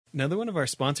Another one of our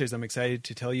sponsors I'm excited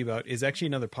to tell you about is actually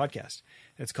another podcast.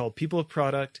 It's called People of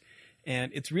Product,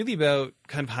 and it's really about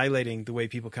kind of highlighting the way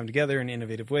people come together in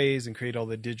innovative ways and create all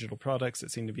the digital products that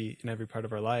seem to be in every part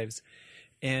of our lives.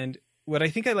 And what I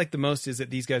think I like the most is that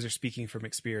these guys are speaking from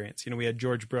experience. We had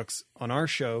George Brooks on our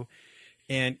show,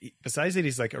 and besides that,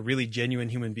 he's like a really genuine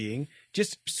human being,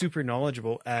 just super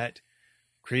knowledgeable at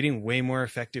creating way more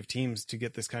effective teams to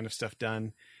get this kind of stuff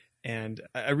done. And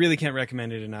I really can't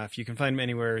recommend it enough. You can find them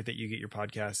anywhere that you get your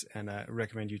podcasts, and I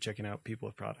recommend you checking out People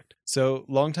of Product. So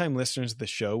longtime listeners of the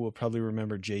show will probably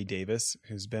remember Jay Davis,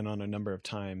 who's been on a number of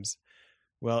times.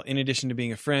 Well, in addition to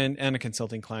being a friend and a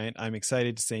consulting client, I'm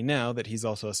excited to say now that he's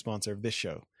also a sponsor of this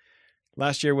show.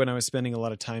 Last year, when I was spending a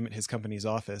lot of time at his company's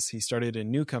office, he started a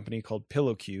new company called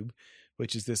Pillow Cube,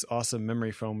 which is this awesome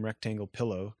memory foam rectangle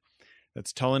pillow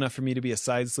that's tall enough for me to be a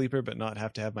side sleeper, but not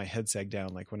have to have my head sag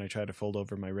down like when I try to fold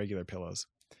over my regular pillows.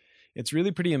 It's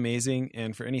really pretty amazing,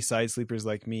 and for any side sleepers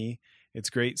like me, it's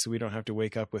great so we don't have to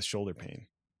wake up with shoulder pain.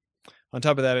 On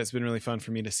top of that, it's been really fun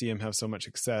for me to see him have so much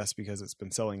success because it's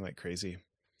been selling like crazy.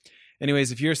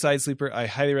 Anyways, if you're a side sleeper, I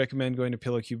highly recommend going to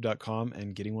pillowcube.com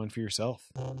and getting one for yourself.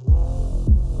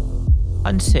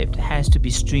 Concept has to be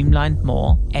streamlined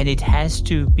more, and it has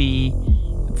to be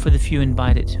for the few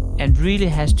invited, and really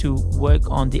has to work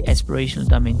on the aspirational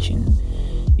dimension.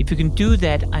 If you can do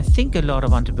that, I think a lot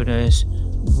of entrepreneurs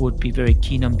would be very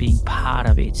keen on being part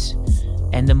of it.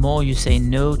 And the more you say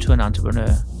no to an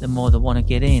entrepreneur, the more they want to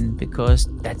get in, because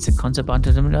that's the concept of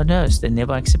entrepreneurs. They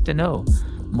never accept a no.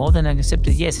 More than accept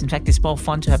a yes. In fact, it's more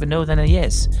fun to have a no than a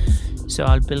yes. So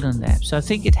I'll build on that. So I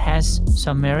think it has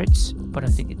some merits, but I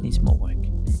think it needs more work.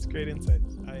 That's great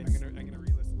insights. I'm going to re-listen.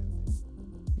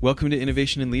 Welcome to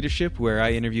Innovation and Leadership, where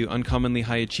I interview uncommonly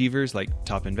high achievers like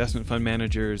top investment fund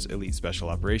managers, elite special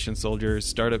operations soldiers,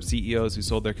 startup CEOs who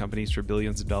sold their companies for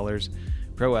billions of dollars,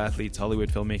 pro athletes,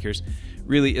 Hollywood filmmakers,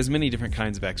 really as many different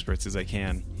kinds of experts as I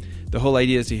can. The whole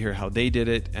idea is to hear how they did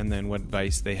it and then what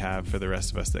advice they have for the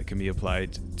rest of us that can be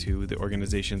applied to the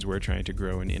organizations we're trying to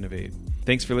grow and innovate.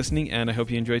 Thanks for listening, and I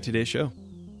hope you enjoyed today's show.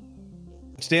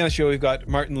 Today on the show, we've got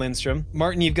Martin Lindstrom.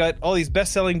 Martin, you've got all these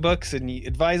best-selling books and you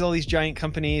advise all these giant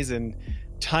companies, and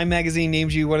Time Magazine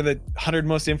names you one of the 100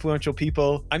 most influential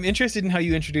people. I'm interested in how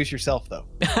you introduce yourself, though.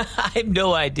 I have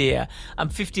no idea. I'm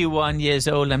 51 years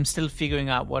old. I'm still figuring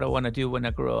out what I want to do when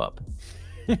I grow up.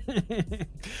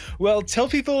 Well, tell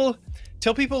people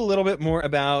a little bit more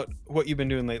about what you've been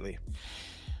doing lately.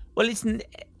 Well,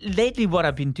 lately what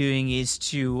I've been doing is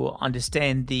to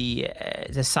understand the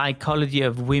psychology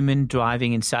of women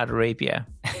driving in Saudi Arabia.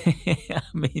 I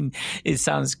mean, it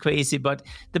sounds crazy, but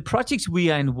the projects we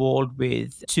are involved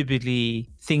with, typically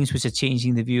things which are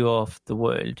changing the view of the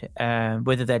world,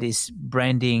 whether that is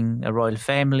branding a royal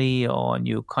family or a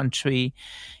new country.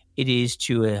 It is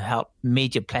to help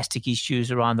major plastic issues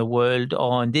around the world,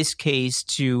 or in this case,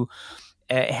 to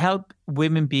help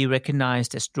women be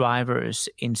recognized as drivers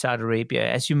in Saudi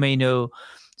Arabia. As you may know,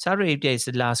 Saudi Arabia is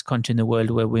the last country in the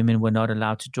world where women were not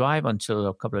allowed to drive until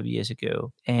a couple of years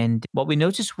ago. And what we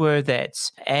noticed were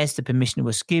that as the permission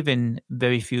was given,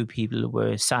 very few people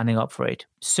were signing up for it.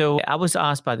 So I was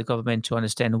asked by the government to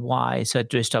understand why. So I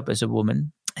dressed up as a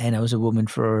woman, and I was a woman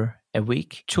for a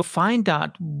week to find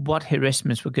out what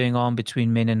harassments were going on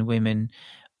between men and women,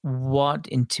 what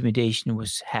intimidation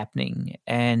was happening.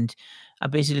 And I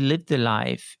basically lived the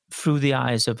life through the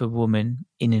eyes of a woman,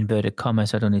 in inverted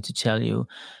commas, I don't need to tell you,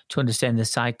 to understand the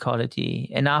psychology.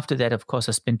 And after that, of course,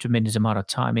 I spent a tremendous amount of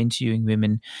time interviewing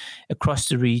women across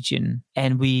the region.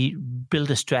 And we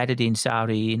built a strategy in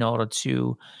Saudi in order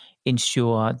to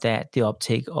ensure that the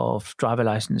uptake of driver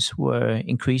license were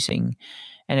increasing.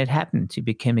 And it happened. It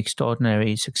became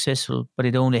extraordinarily successful, but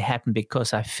it only happened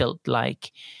because I felt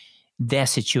like their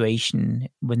situation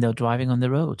when they're driving on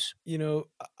the roads. You know,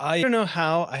 I don't know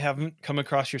how I haven't come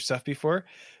across your stuff before,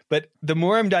 but the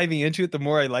more I'm diving into it, the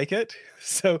more I like it.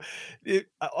 So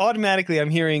automatically I'm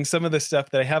hearing some of the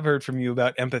stuff that I have heard from you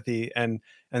about empathy and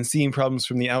seeing problems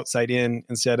from the outside in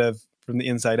instead of from the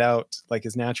inside out, like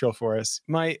is natural for us.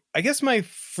 Let's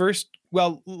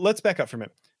back up from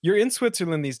it. You're in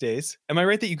Switzerland these days. Am I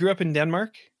right that you grew up in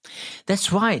Denmark?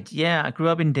 That's right. Yeah, I grew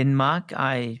up in Denmark.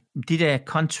 I did a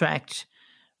contract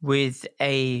with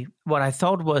what I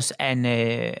thought was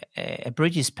a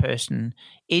British person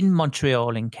in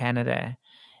Montreal in Canada.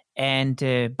 And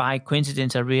by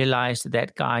coincidence, I realized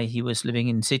that guy, he was living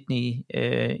in Sydney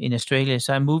in Australia.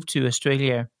 So I moved to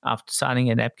Australia after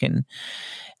signing a napkin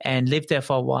and lived there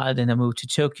for a while. Then I moved to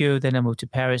Tokyo, then I moved to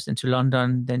Paris, then to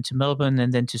London, then to Melbourne,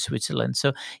 and then to Switzerland.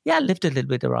 So yeah, I lived a little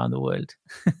bit around the world.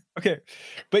 Okay.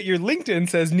 But your LinkedIn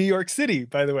says New York City,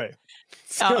 by the way.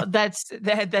 So,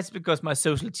 That's because my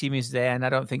social team is there, and I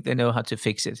don't think they know how to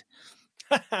fix it.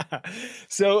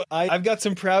 so I've got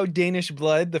some proud Danish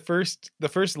blood. The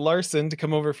first Larsen to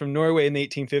come over from Norway in the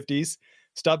 1850s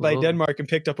stopped by Whoa. Denmark and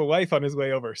picked up a wife on his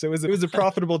way over. So it was a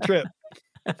profitable trip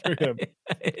for him.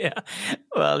 Yeah.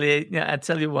 Well, I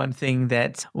tell you one thing,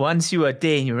 that once you are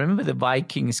Dane, you remember the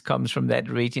Vikings comes from that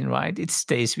region, right? It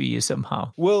stays with you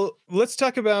somehow. Well, let's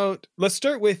start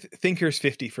with Thinkers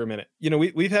 50 for a minute.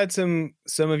 We've had some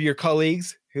of your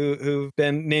colleagues who've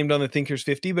been named on the Thinkers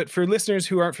 50, but for listeners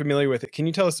who aren't familiar with it, can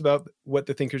you tell us about what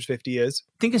the Thinkers 50 is?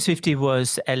 Thinkers 50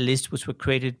 was a list which was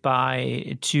created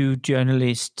by two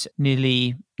journalists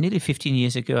nearly 15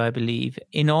 years ago, I believe,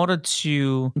 in order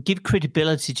to give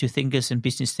credibility to thinkers and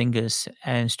business thinkers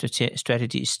and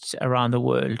strategists around the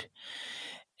world.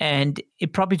 And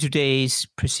it probably today is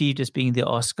perceived as being the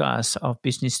Oscars of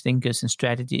business thinkers and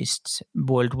strategists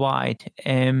worldwide.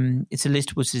 It's a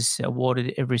list which is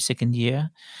awarded every second year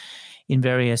in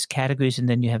various categories, and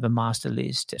then you have a master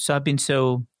list. So I've been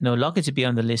so lucky to be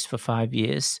on the list for 5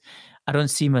 years. I don't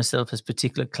see myself as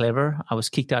particularly clever. I was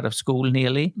kicked out of school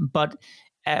nearly, but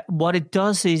what it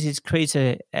does is it creates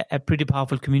a pretty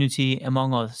powerful community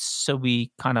among us, so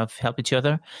we kind of help each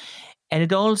other. And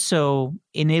it also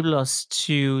enables us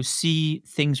to see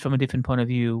things from a different point of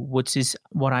view, which is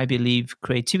what I believe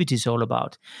creativity is all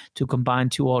about, to combine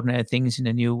two ordinary things in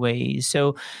a new way.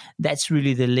 So that's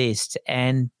really the list.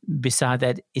 And beside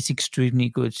that, it's extremely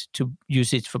good to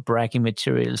use it for bragging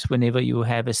materials whenever you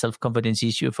have a self-confidence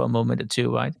issue for a moment or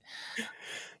two, right?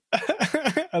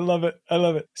 I love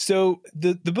it. So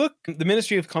the book, The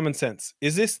Ministry of Common Sense,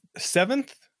 is this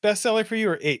 7th bestseller for you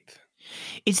or 8th?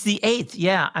 It's the 8th,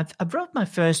 yeah. I wrote my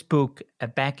first book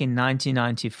back in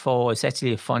 1994. It's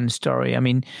actually a fun story. I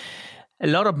mean, a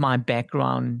lot of my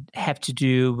background have to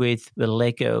do with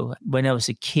Lego. When I was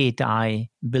a kid, I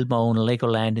built my own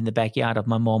Legoland in the backyard of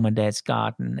my mom and dad's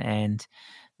garden. And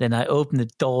then I opened the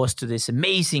doors to this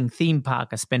amazing theme park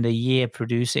I spent a year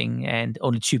producing, and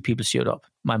only 2 people showed up,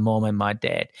 my mom and my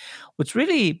dad, which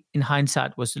really, in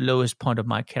hindsight, was the lowest point of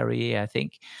my career, I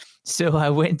think. So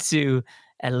I went to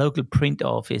a local print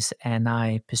office and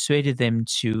I persuaded them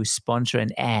to sponsor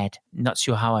an ad. Not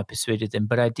sure how I persuaded them,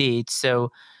 but I did.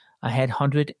 So I had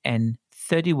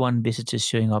 131 visitors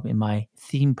showing up in my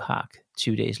theme park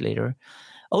 2 days later.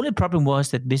 Only problem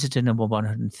was that visitor number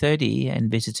 130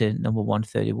 and visitor number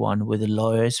 131 were the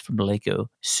lawyers from Lego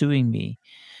suing me.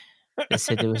 They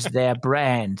said it was their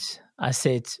brand. I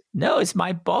said, no, it's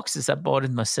my boxes. I bought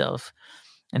it myself.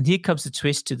 And here comes the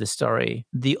twist to the story.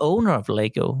 The owner of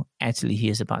Lego actually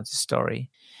hears about the story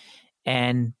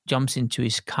and jumps into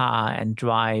his car and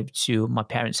drives to my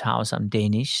parents' house. I'm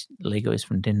Danish. Lego is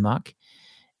from Denmark.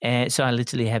 And so I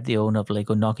literally have the owner of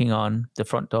Lego knocking on the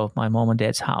front door of my mom and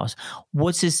dad's house,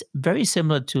 which is very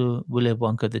similar to Willy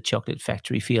Wonka, the chocolate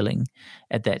factory feeling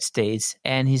at that stage.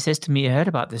 And he says to me, I heard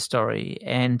about this story,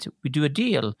 and we do a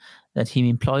deal that he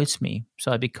employs me.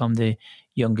 So I become the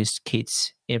youngest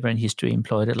kids ever in history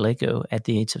employed at Lego at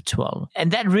the age of 12. And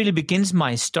that really begins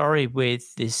my story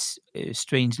with this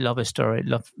strange love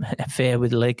affair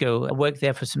with Lego. I worked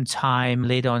there for some time,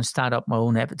 later on started up my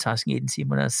own advertising agency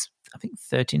when I was, I think,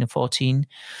 13 or 14,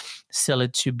 sell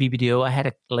it to BBDO. I had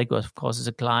a Lego, of course, as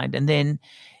a client. And then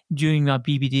during my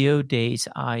BBDO days,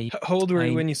 How old were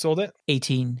you when you sold it?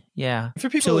 18, yeah. For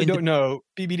people who don't know,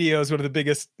 BBDO is one of the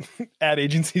biggest ad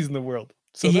agencies in the world.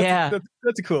 So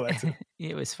that's a cool exit.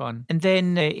 It was fun. And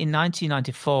then in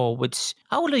 1994,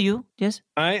 how old are you? Yes?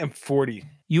 I am 40.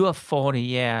 You are 40,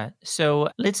 yeah. So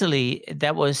literally,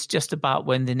 that was just about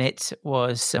when the net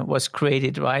was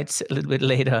created, right? A little bit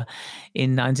later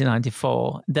in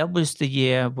 1994. That was the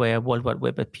year where World Wide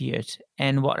Web appeared.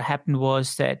 And what happened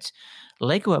was that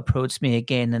Lego approached me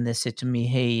again and they said to me,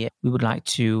 hey, we would like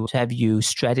to have you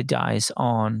strategize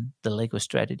on the Lego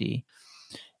strategy.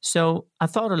 So I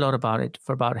thought a lot about it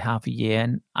for about half a year,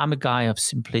 and I'm a guy of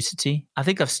simplicity. I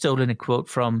think I've stolen a quote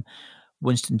from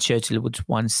Winston Churchill, which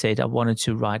once said, I wanted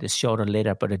to write a shorter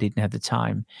letter, but I didn't have the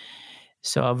time.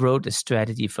 So I wrote a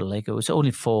strategy for Lego. It's only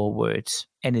 4 words,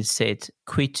 and it said,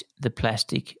 quit the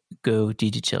plastic, go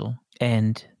digital.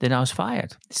 And then I was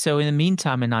fired. So in the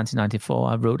meantime, in 1994,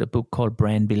 I wrote a book called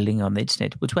Brand Building on the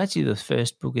Internet, which was actually the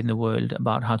first book in the world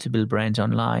about how to build brands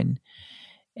online.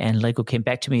 And Lego came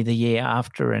back to me the year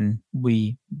after, and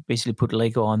we basically put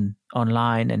Lego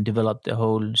online and developed the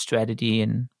whole strategy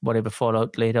and whatever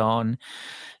followed later on.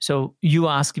 So you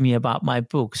asking me about my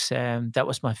books, that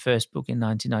was my first book in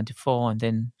 1994, and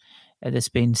then there's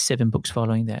been 7 books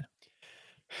following that.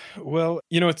 Well,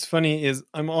 what's funny is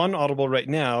I'm on Audible right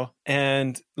now,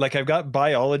 and I've got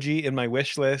biology in my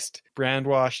wish list, brand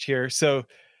washed here. So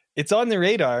it's on the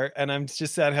radar, and I'm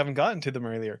just sad I haven't gotten to them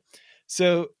earlier.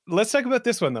 So let's talk about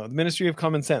this one, though, the Ministry of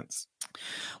Common Sense.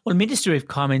 Well, Ministry of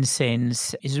Common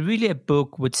Sense is really a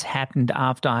book which happened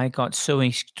after I got so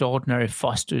extraordinarily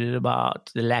frustrated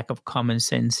about the lack of common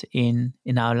sense in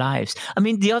our lives. I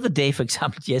mean, the other day, for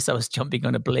example, yes, I was jumping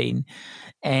on a plane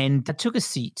and I took a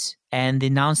seat, and the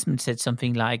announcement said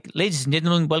something like, "Ladies and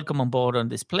gentlemen, welcome on board on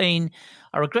this plane.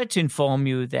 I regret to inform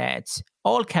you that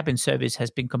all cabin service has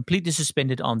been completely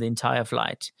suspended on the entire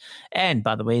flight. And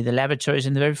by the way, the lavatories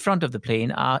in the very front of the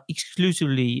plane are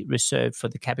exclusively reserved for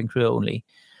the cabin crew only."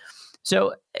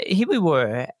 So here we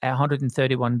were,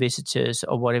 131 visitors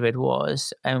or whatever it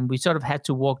was, and we sort of had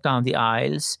to walk down the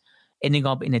aisles, ending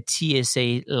up in a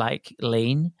TSA-like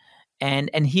lane.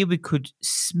 And here we could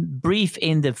breathe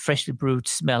in the freshly brewed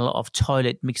smell of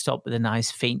toilet mixed up with a nice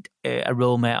faint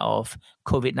aroma of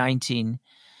COVID-19.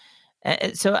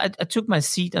 So I took my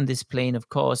seat on this plane, of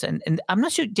course. And I'm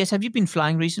not sure, Jess, have you been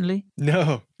flying recently?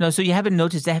 No. No, so you haven't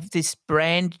noticed they have this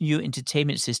brand new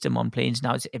entertainment system on planes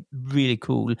now. It's really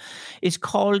cool. It's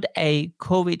called a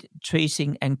COVID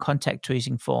tracing and contact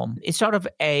tracing form. It's sort of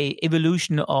a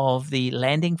evolution of the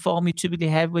landing form you typically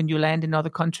have when you land in other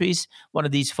countries. One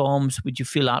of these forms which you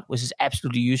fill out, which is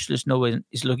absolutely useless. No one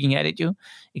is looking at you,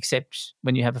 except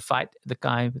when you have a fight with the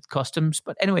guy with customs.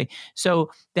 But anyway,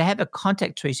 so they have a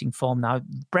contact tracing form now,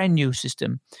 brand new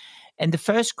system. And the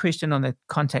first question on the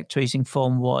contact tracing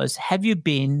form was, have you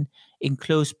been in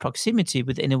close proximity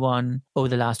with anyone over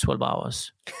the last 12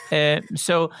 hours?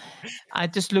 So I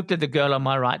just looked at the girl on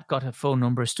my right, got her phone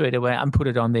number straight away, and put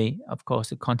it on the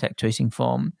contact tracing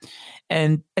form.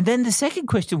 And then the second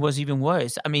question was even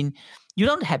worse. I mean, you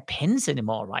don't have pens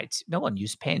anymore, right? No one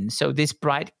used pens. So this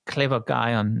bright, clever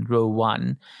guy on row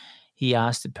one, he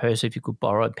asked the person if he could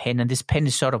borrow a pen. And this pen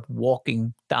is sort of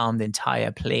walking down the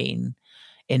entire plane,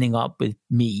 ending up with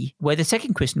me. Where the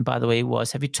second question, by the way,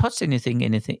 was, have you touched anything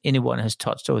anyone has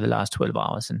touched over the last 12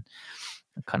 hours? And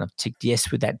I kind of ticked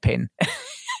yes with that pen.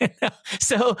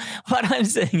 So what I'm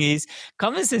saying is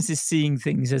common sense is seeing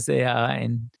things as they are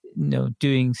and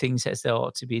doing things as they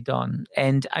ought to be done.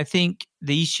 And I think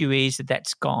the issue is that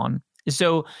that's gone.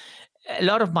 So a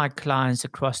lot of my clients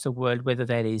across the world, whether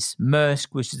that is Maersk,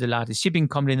 which is the largest shipping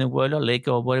company in the world, or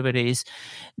Lego, or whatever it is,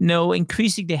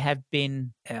 increasingly have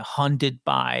been haunted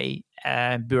by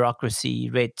bureaucracy,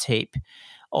 red tape,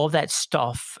 all that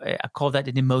stuff. I call that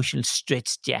an emotional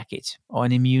stretch jacket or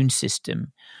an immune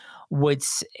system, which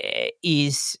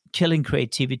is killing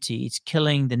creativity. It's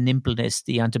killing the nimbleness,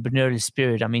 the entrepreneurial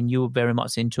spirit. I mean, you're very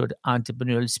much into the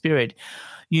entrepreneurial spirit.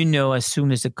 As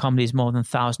soon as the company is more than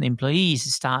 1,000 employees,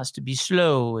 it starts to be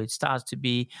slow. It starts to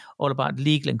be all about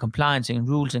legal and compliance and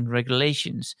rules and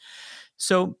regulations.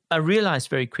 So I realized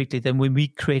very quickly that when we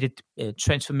created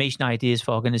transformation ideas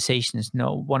for organizations,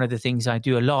 one of the things I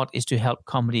do a lot is to help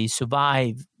companies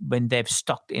survive when they've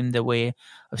stuck in the way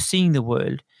of seeing the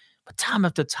world. But time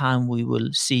after time, we will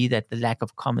see that the lack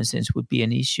of common sense would be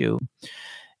an issue.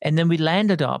 And then we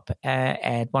landed up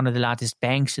at one of the largest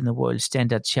banks in the world,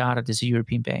 Standard Chartered, is a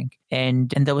European bank. And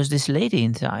there was this lady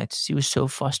inside. She was so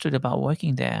frustrated about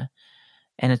working there.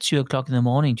 And at 2:00 in the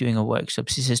morning during a workshop,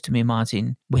 she says to me,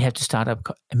 "Martin, we have to start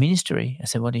up a ministry." I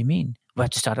said, "What do you mean?" "We have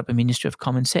to start up a ministry of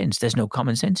common sense. There's no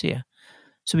common sense here."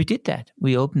 So we did that.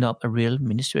 We opened up a real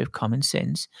ministry of common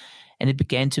sense, and it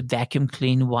began to vacuum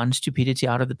clean one stupidity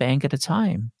out of the bank at a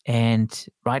time. And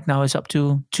right now it's up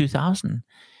to 2,000.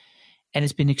 And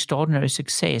it's been extraordinary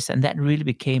success. And that really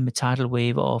became a tidal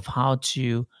wave of how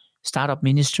to start up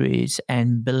ministries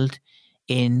and build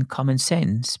in common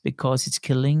sense, because it's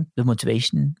killing the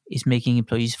motivation. It's making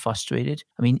employees frustrated.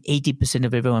 I mean, 80%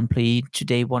 of every employee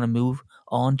today want to move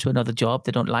on to another job.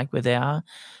 They don't like where they are.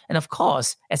 And of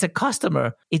course, as a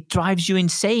customer, it drives you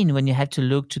insane when you have to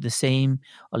look to the same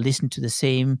or listen to the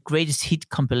same greatest hit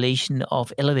compilation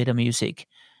of elevator music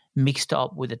mixed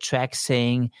up with a track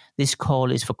saying this call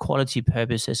is for quality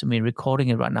purposes and we're recording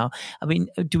it right now. I mean,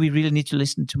 do we really need to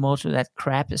listen to more to that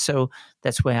crap? So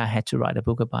that's where I had to write a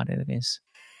book about it, I guess.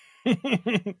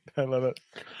 I love it.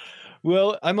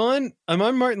 Well, I'm on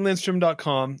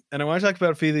martinlindstrom.com, and I want to talk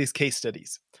about a few of these case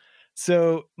studies.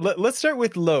 So let's start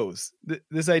with Lowe's.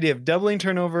 This idea of doubling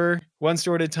turnover, one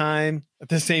store at a time, at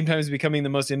the same time as becoming the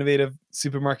most innovative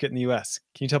supermarket in the US.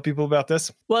 Can you tell people about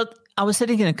this? Well, I was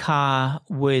sitting in a car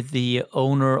with the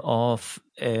owner of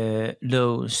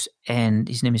Lowe's, and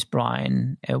his name is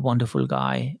Brian, a wonderful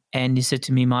guy. And he said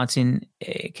to me, "Martin,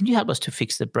 can you help us to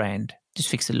fix the brand? Just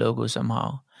fix the logo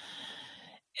somehow."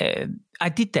 I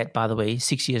did that, by the way,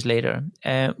 6 years later.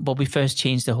 But we first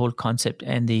changed the whole concept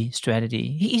and the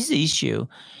strategy. Here's the issue.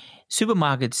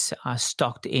 Supermarkets are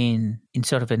stocked in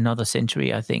sort of another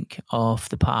century, I think, of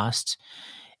the past.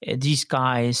 These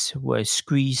guys were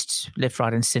squeezed left,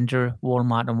 right, and center.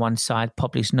 Walmart on one side,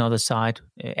 Publix on the other side,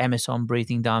 Amazon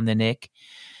breathing down their neck.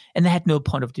 And they had no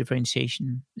point of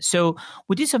differentiation. So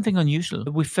we did something unusual.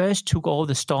 We first took all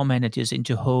the store managers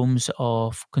into homes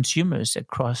of consumers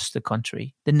across the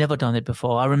country. They'd never done it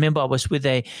before. I remember I was with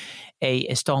a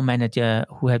store manager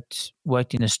who had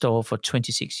worked in a store for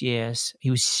 26 years.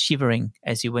 He was shivering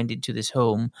as he went into this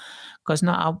home because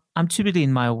now I'm typically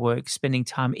in my work spending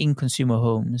time in consumer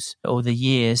homes. Over the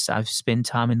years, I've spent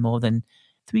time in more than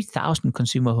 3,000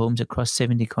 consumer homes across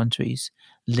 70 countries,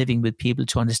 living with people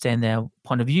to understand their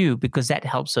point of view, because that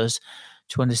helps us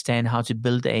to understand how to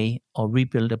build or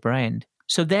rebuild a brand.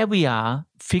 So there we are,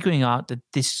 figuring out that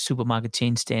this supermarket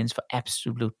chain stands for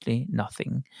absolutely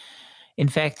nothing. In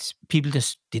fact, people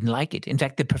just didn't like it. In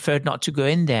fact, they preferred not to go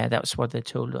in there. That's what they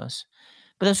told us.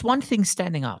 But there's one thing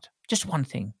standing out, just one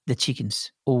thing: the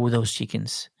chickens. Oh, those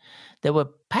chickens. They were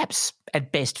perhaps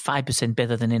at best 5%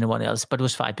 better than anyone else, but it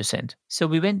was 5%. So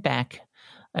we went back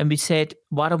and we said,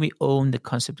 why don't we own the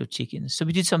concept of chickens? So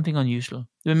we did something unusual.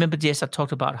 Remember, Jess, I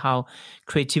talked about how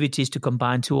creativity is to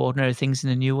combine two ordinary things in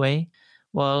a new way.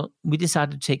 Well, we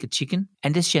decided to take a chicken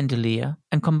and a chandelier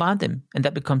and combine them. And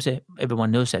that becomes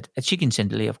everyone knows that, a chicken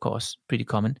chandelier, of course, pretty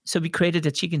common. So we created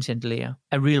a chicken chandelier,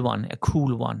 a real one, a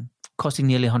cool one, costing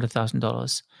nearly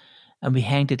 $100,000. And we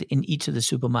hanged it in each of the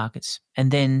supermarkets.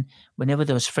 And then whenever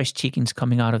there was fresh chickens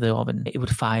coming out of the oven, it would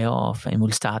fire off and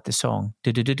we'll start the song.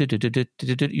 You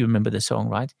remember the song,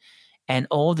 right? And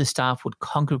all the staff would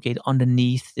congregate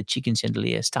underneath the chicken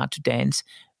chandelier, start to dance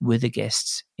with the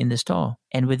guests in the store.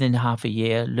 And within half a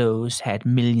year, Lowe's had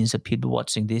millions of people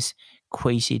watching this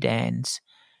crazy dance.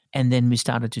 And then we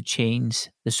started to change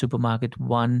the supermarket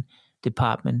one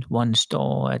department, one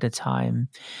store at a time.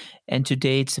 And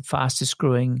today it's the fastest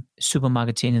growing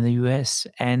supermarket chain in the US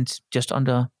and just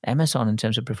under Amazon in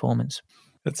terms of performance.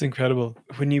 That's incredible.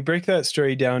 When you break that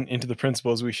story down into the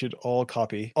principles we should all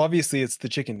copy, obviously it's the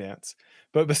chicken dance.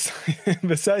 But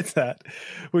besides that,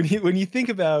 when you think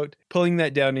about pulling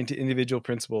that down into individual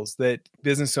principles that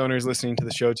business owners listening to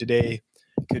the show today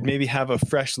could maybe have a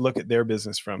fresh look at their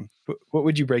business from, what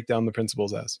would you break down the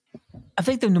principles as? I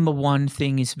think the number one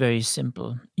thing is very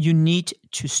simple. You need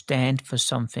to stand for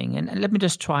something. And let me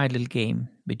just try a little game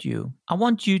with you. I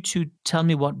want you to tell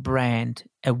me what brand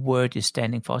a word is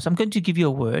standing for. So I'm going to give you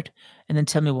a word and then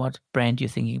tell me what brand you're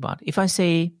thinking about. If I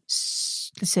say,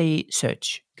 let's say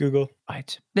search. Google.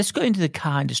 Right. Let's go into the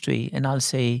car industry and I'll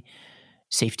say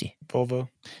safety. Volvo.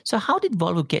 So how did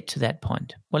Volvo get to that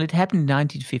point? Well, it happened in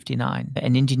 1959.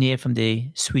 An engineer from the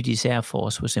Swedish Air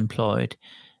Force was employed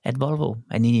at Volvo,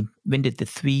 and he invented the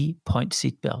 3-point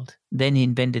seatbelt. Then he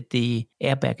invented the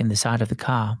airbag in the side of the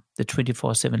car, the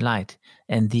 24/7 light,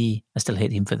 and I still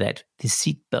hate him for that, the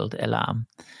seatbelt alarm.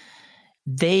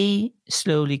 They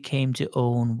slowly came to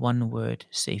own one word: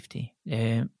 safety.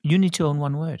 You need to own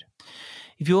one word.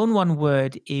 If you own one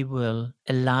word, it will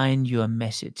align your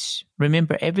message.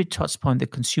 Remember, every touch point the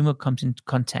consumer comes in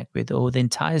contact with, or the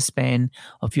entire span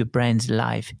of your brand's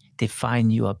life,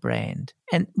 define your brand.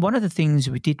 And one of the things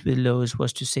we did with Lowe's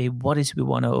was to say, what is we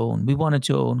want to own? We wanted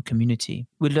to own community.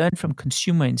 We learned from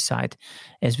consumer insight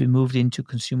as we moved into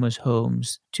consumers'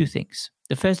 homes, two things.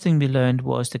 The first thing we learned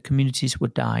was that communities were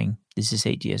dying. This is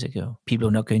 8 years ago. People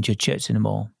are not going to church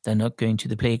anymore. They're not going to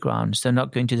the playgrounds. They're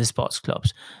not going to the sports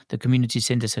clubs. The community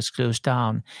centers have closed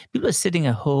down. People are sitting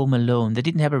at home alone. They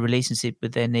didn't have a relationship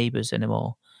with their neighbors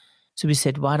anymore. So we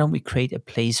said, why don't we create a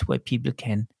place where people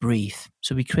can breathe?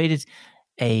 So we created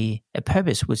a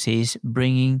purpose, which is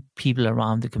bringing people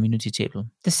around the community table.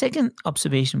 The second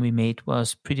observation we made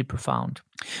was pretty profound.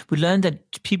 We learned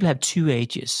that people have two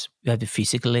ages. We have the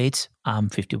physical age, I'm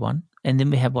 51, and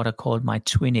then we have what I call my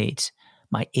twin age,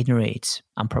 my inner age,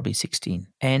 I'm probably 16.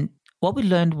 And what we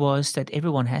learned was that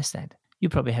everyone has that. You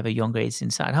probably have a younger age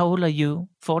inside. How old are you?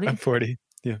 40? I'm 40,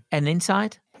 yeah. And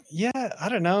inside? Yeah, I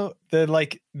don't know. The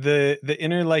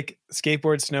inner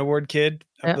skateboard, snowboard kid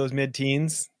of those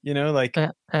mid-teens, And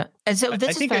so this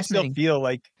I think I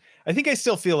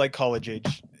still feel like college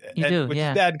age. You do, which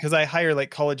yeah. is bad because I hire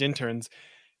college interns,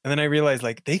 and then I realize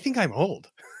they think I'm old.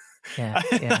 Yeah.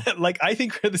 I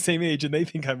think we're the same age, and they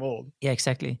think I'm old. Yeah,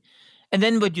 exactly. And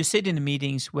then when you sit in the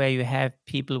meetings where you have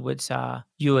people which are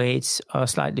your age or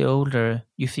slightly older,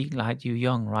 you feel like you're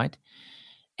young, right?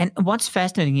 And what's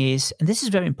fascinating is, and this is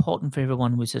very important for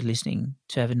everyone who is listening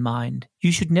to have in mind,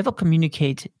 you should never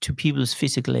communicate to people's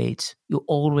physical age. You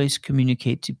always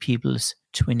communicate to people's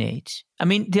twin age. I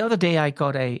mean, the other day I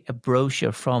got a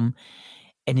brochure from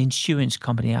an insurance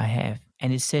company I have,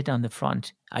 and it said on the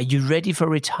front, "Are you ready for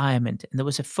retirement?" And there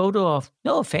was a photo of,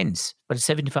 no offense, but a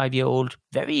 75-year-old,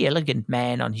 very elegant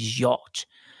man on his yacht.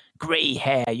 Gray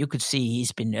hair. You could see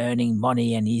he's been earning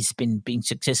money and he's been being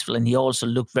successful, and he also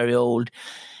looked very old.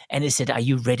 And it said, "Are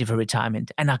you ready for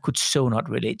retirement?" And I could so not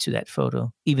relate to that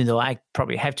photo, even though I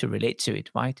probably have to relate to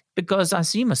it, right? Because I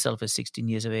see myself as 16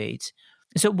 years of age.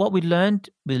 So what we learned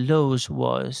with Lowe's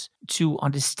was to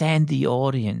understand the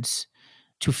audience,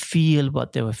 to feel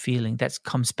what they were feeling. That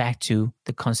comes back to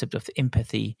the concept of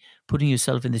empathy, putting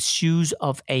yourself in the shoes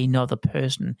of another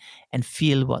person and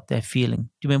feel what they're feeling. Do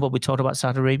you remember what we talked about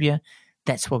Saudi Arabia?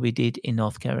 That's what we did in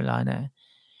North Carolina.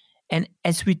 And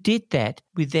as we did that,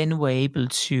 we then were able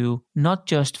to not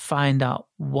just find out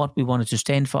what we wanted to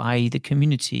stand for, i.e. the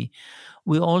community,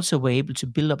 we also were able to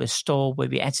build up a store where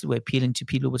we actually were appealing to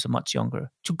people who were much younger.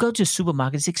 To go to a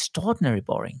supermarket is extraordinarily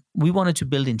boring. We wanted to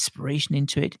build inspiration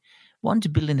into it, wanted to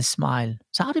build in a smile.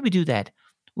 So how did we do that?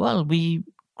 Well, we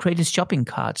created shopping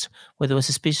carts where there was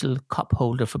a special cup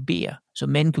holder for beer. So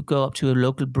men could go up to a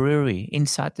local brewery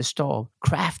inside the store,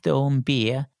 craft their own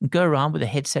beer, and go around with a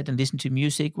headset and listen to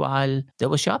music while they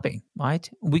were shopping, right?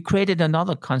 We created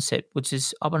another concept, which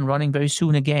is up and running very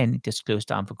soon again. It just closed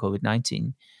down for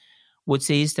COVID-19.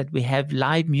 Which is that we have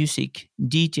live music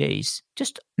DJs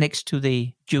just next to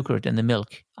the yogurt and the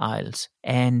milk aisles.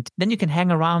 And then you can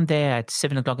hang around there at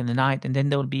 7 o'clock in the night, and then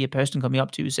there will be a person coming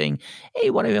up to you saying, "Hey,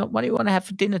 what do you want to have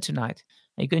for dinner tonight?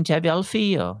 Are you going to have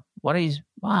healthy, or what is,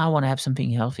 well, I want to have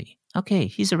something healthy. Okay,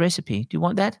 here's a recipe. Do you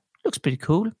want that? Looks pretty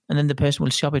cool." And then the person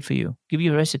will shop it for you, give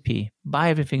you a recipe,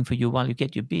 buy everything for you while you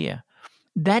get your beer.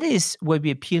 That is where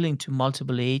we're appealing to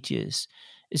multiple ages.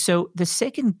 So the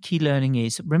second key learning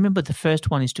is, remember, the first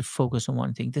one is to focus on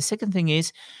one thing. The second thing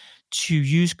is to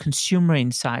use consumer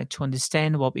insight to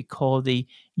understand what we call the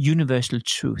universal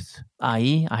truth,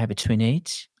 i.e. I have a twin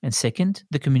age. And second,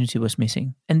 the community was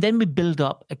missing. And then we build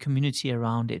up a community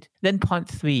around it. Then point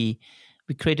 3,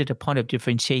 we created a point of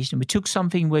differentiation. We took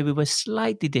something where we were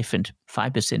slightly different,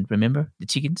 5%, remember, the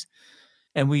chickens?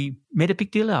 And we made a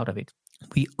big deal out of it.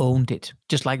 We owned it,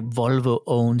 just like Volvo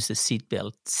owns the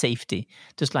seatbelt safety,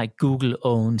 just like Google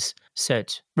owns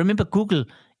search. Remember, Google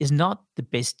is not the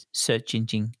best search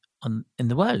engine in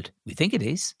the world. We think it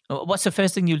is. What's the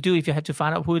first thing you'll do if you have to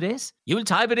find out who it is? You will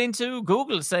type it into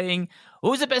Google saying,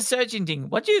 "Who's the best search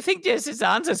engine? What do you think Jess's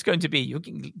answer is going to be?" You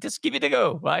can just give it a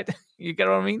go, right? You get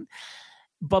what I mean?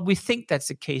 But we think that's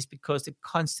the case because they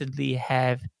constantly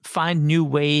find new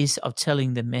ways of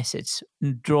telling the message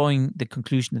and drawing the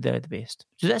conclusion that they're the best.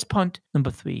 So that's point number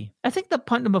 3. I think that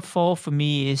point number 4 for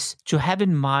me is to have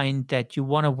in mind that you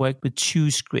want to work with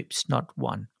 2 scripts, not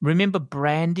one. Remember,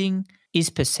 branding is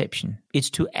perception.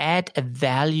 It's to add a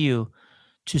value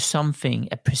to something,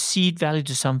 a perceived value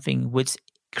to something which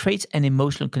creates an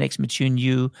emotional connection between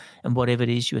you and whatever it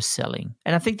is you're selling.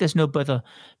 And I think there's no better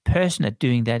person at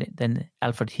doing that than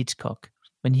Alfred Hitchcock.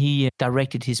 When he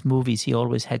directed his movies, he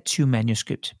always had 2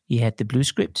 manuscripts. He had the blue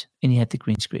script and he had the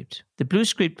green script. The blue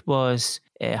script was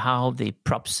how the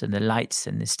props and the lights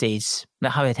and the stage,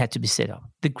 how it had to be set up.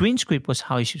 The green script was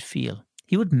how you should feel.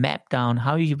 He would map down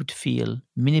how you would feel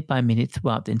minute by minute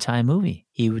throughout the entire movie.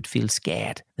 He would feel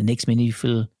scared. The next minute you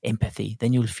feel empathy.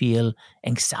 Then you'll feel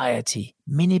anxiety.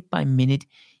 Minute by minute,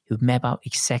 he would map out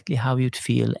exactly how you'd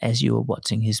feel as you were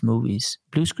watching his movies.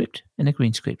 Blue script and a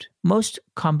green script. Most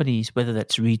companies, whether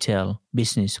that's retail,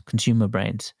 business, consumer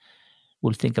brands,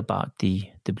 will think about the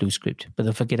blue script, but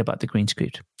they'll forget about the green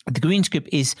script. The green script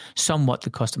is somewhat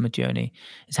the customer journey.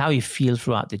 It's how you feel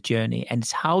throughout the journey, and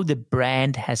it's how the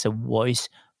brand has a voice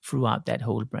throughout that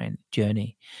whole brand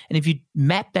journey. And if you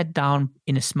map that down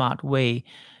in a smart way,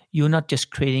 you're not just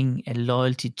creating a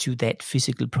loyalty to that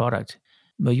physical product,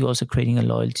 but you're also creating a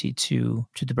loyalty to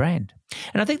the brand.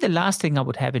 And I think the last thing I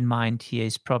would have in mind here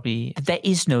is probably, there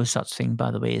is no such thing, by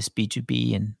the way, as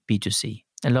B2B and B2C.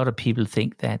 A lot of people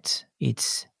think that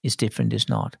it's different. It's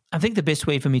not. I think the best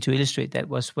way for me to illustrate that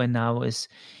was when I was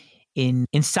in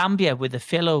Zambia with a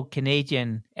fellow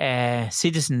Canadian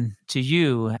citizen to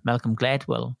you, Malcolm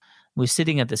Gladwell. We're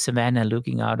sitting at the savannah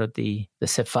looking out at the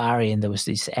safari, and there was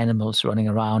these animals running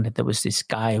around, and there was this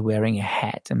guy wearing a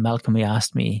hat. And Malcolm, he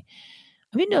asked me,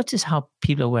 "Have you noticed how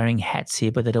people are wearing hats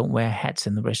here, but they don't wear hats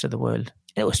in the rest of the world?"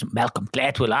 It was Malcolm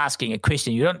Gladwell asking a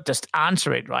question. You don't just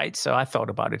answer it, right? So I thought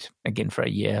about it again for a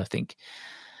year, I think.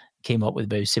 Came up with a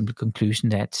very simple conclusion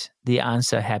that the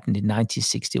answer happened in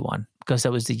 1961, because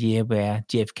that was the year where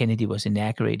JF Kennedy was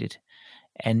inaugurated.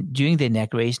 And during the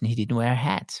inauguration, he didn't wear a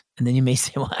hat. And then you may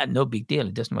say, well, no big deal,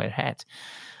 he doesn't wear a hat.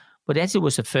 But actually, it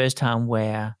was the first time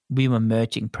where we were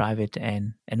merging private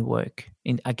and work.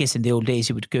 I guess in the old days,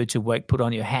 you would go to work, put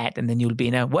on your hat, and then you'll be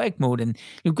in a work mode, and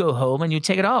you go home and you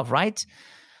take it off, right?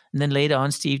 And then later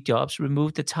on, Steve Jobs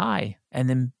removed the tie. And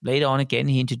then later on again,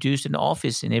 he introduced an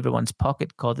office in everyone's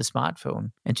pocket called the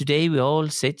smartphone. And today we all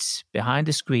sit behind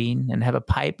a screen and have a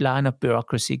pipeline of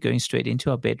bureaucracy going straight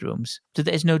into our bedrooms. So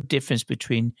there's no difference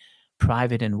between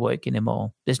private and work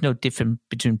anymore. There's no difference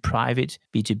between private,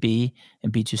 B2B,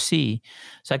 and B2C.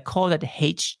 So I call that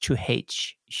H to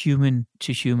H, human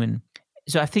to human.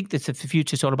 So I think that the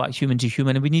future is all about human to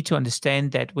human. And we need to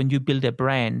understand that when you build a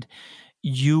brand,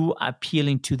 you are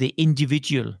appealing to the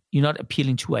individual. You're not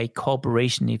appealing to a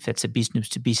corporation if that's a business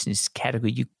to business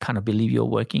category you kind of believe you're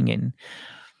working in.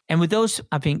 And with those,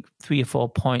 I think 3 or 4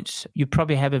 points, you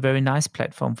probably have a very nice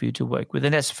platform for you to work with.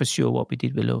 And that's for sure what we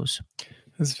did with Lowe's.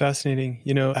 That's fascinating.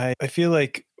 I feel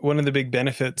like one of the big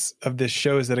benefits of this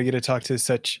show is that I get to talk to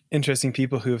such interesting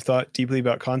people who have thought deeply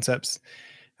about concepts.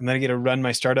 And then I get to run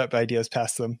my startup ideas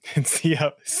past them and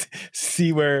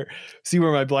see where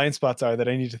my blind spots are that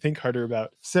I need to think harder about.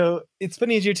 So it's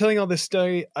funny, as you're telling all this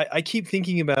story, I keep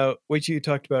thinking about what you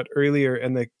talked about earlier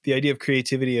and the idea of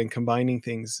creativity and combining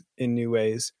things in new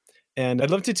ways. And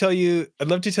I'd love to tell you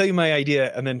my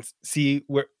idea and then see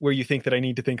where you think that I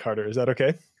need to think harder. Is that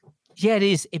okay? Yeah, it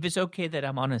is. If it's okay that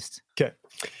I'm honest. Okay.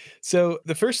 So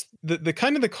the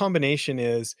kind of the combination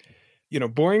is,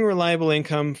 boring, reliable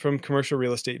income from commercial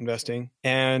real estate investing,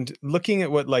 and looking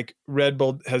at what like Red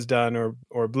Bull has done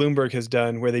or Bloomberg has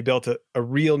done, where they built a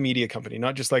real media company,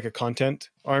 not just like a content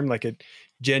arm, like a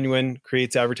genuine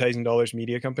creates advertising dollars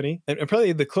media company. And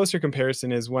probably the closer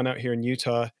comparison is one out here in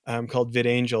Utah called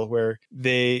VidAngel, where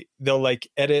they'll like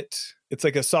edit. It's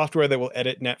like a software that will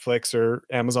edit Netflix or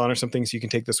Amazon or something, so you can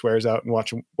take the swears out and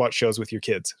watch shows with your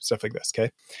kids, stuff like this.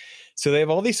 Okay. So they have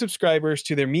all these subscribers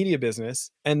to their media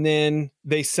business, and then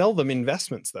they sell them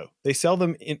investments, though. They sell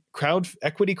them in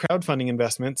equity crowdfunding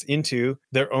investments into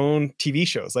their own TV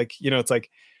shows. Like, it's like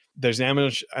there's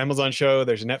an Amazon show,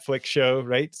 there's a Netflix show,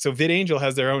 right? So VidAngel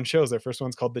has their own shows. Their first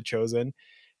one's called The Chosen.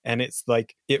 And it's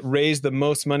like it raised the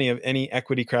most money of any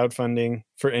equity crowdfunding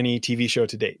for any TV show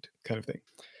to date, kind of thing.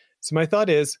 So my thought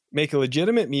is make a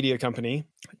legitimate media company,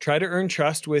 try to earn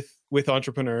trust with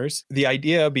entrepreneurs. The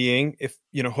idea being, if,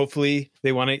 hopefully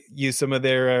they want to use some of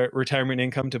their retirement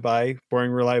income to buy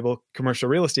boring, reliable commercial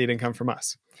real estate income from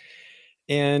us.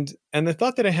 And the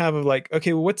thought that I have of like,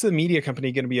 okay, well, what's the media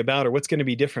company going to be about, or what's going to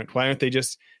be different? Why aren't they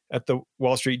just at the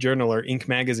Wall Street Journal or Inc.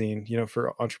 magazine,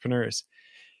 for entrepreneurs?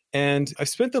 And I've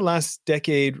spent the last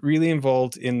decade really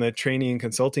involved in the training and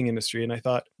consulting industry. And I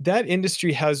thought that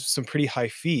industry has some pretty high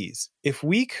fees. If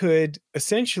we could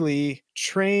essentially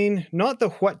train, not the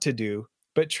what to do,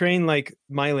 but train like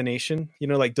myelination,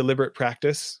 like deliberate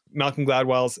practice, Malcolm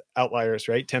Gladwell's Outliers,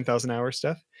 right? 10,000 hour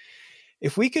stuff.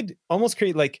 If we could almost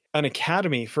create like an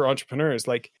academy for entrepreneurs,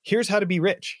 like here's how to be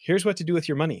rich. Here's what to do with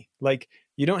your money. Like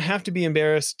you don't have to be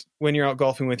embarrassed when you're out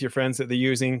golfing with your friends that they're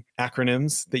using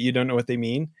acronyms that you don't know what they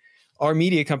mean. Our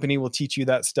media company will teach you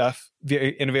that stuff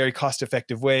in a very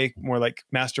cost-effective way, more like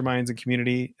masterminds and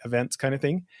community events kind of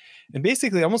thing. And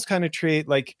basically almost kind of create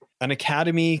like an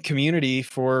academy community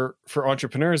for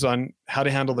entrepreneurs on how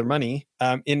to handle their money,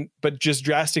 but just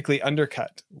drastically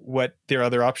undercut what their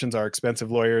other options are, expensive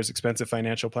lawyers, expensive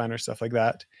financial planners, stuff like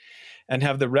that, and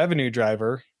have the revenue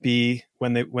driver be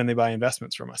when they buy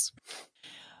investments from us.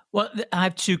 Well, I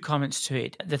have 2 comments to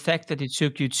it. The fact that it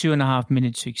took you 2.5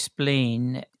 minutes to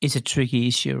explain is a tricky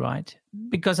issue, right?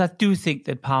 Because I do think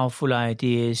that powerful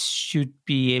ideas should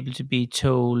be able to be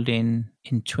told in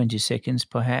 20 seconds,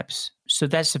 perhaps. So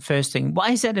that's the first thing.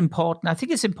 Why is that important? I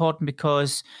think it's important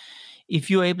because if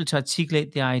you're able to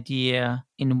articulate the idea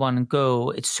in one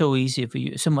go, it's so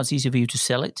much easier for you to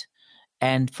sell it,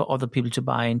 and for other people to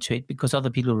buy into it because other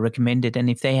people recommend it. And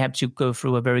if they have to go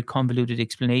through a very convoluted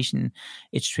explanation,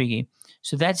 it's tricky.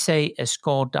 So that's a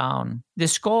score down. The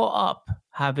score up,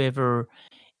 however,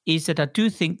 is that I do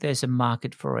think there's a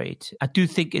market for it. I do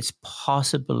think it's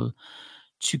possible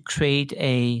to create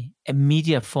a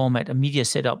media format, a media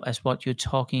setup as what you're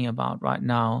talking about right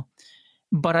now.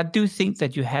 But I do think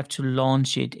that you have to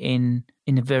launch it in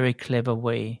a very clever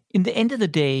way. In the end of the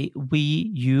day,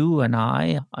 you and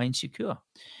I are insecure.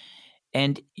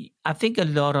 And I think a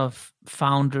lot of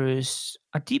founders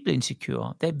are deeply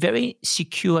insecure. They're very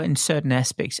secure in certain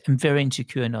aspects and very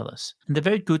insecure in others. And they're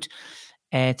very good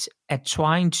at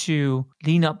trying to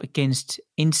lean up against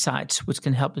insights which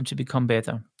can help them to become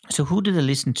better. So who do they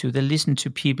listen to? They listen to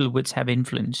people which have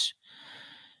influence.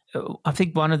 I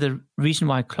think one of the reasons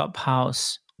why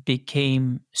Clubhouse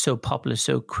became so popular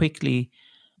so quickly,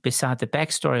 beside the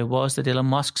backstory, was that Elon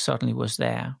Musk suddenly was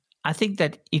there. I think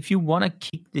that if you want to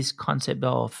kick this concept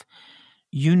off,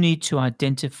 you need to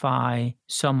identify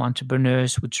some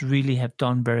entrepreneurs which really have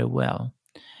done very well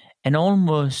and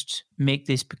almost make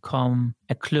this become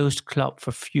a closed club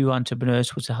for few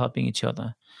entrepreneurs which are helping each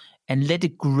other and let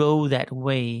it grow that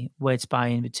way where it's by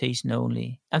invitation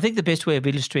only. I think the best way of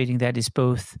illustrating that is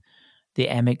both the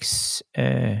Amex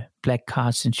Black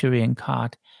Card, Centurion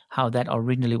card, how that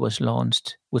originally was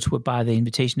launched, which were by the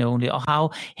invitation only, or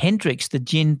how Hendrix, the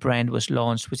gin brand, was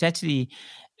launched, which actually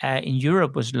in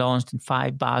Europe was launched in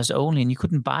 5 bars only, and you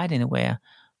couldn't buy it anywhere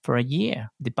for a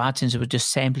year. The bartenders were just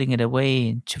sampling it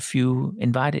away to few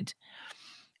invited.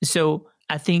 So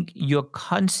I think your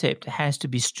concept has to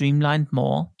be streamlined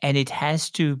more, and it has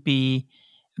to be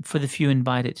for the few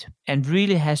invited, and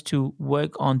really has to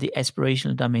work on the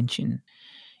aspirational dimension.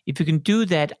 If you can do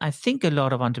that, I think a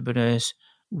lot of entrepreneurs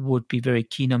would be very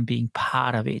keen on being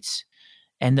part of it.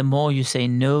 And the more you say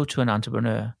no to an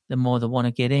entrepreneur, the more they want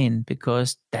to get in,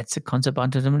 because that's the concept of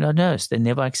entrepreneurs. They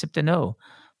never accept a no,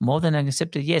 more than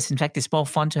accept a yes. In fact, it's more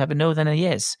fun to have a no than a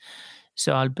yes.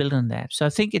 So I'll build on that. So I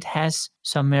think it has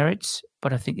some merits,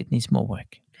 but I think it needs more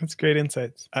work. That's great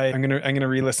insights. I'm gonna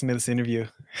re-listen to this interview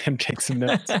and take some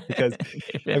notes because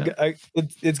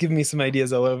it's given me some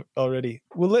ideas already.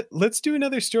 Well, let's do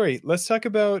another story. Let's talk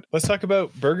about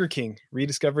Burger King,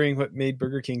 rediscovering what made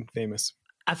Burger King famous.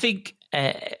 I think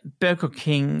Burger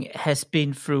King has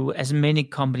been through, as many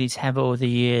companies have over the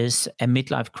years, a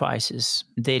midlife crisis.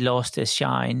 They lost their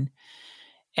shine.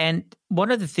 And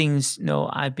one of the things,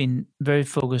 I've been very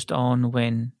focused on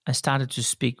when I started to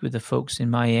speak with the folks in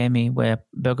Miami, where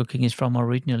Burger King is from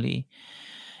originally,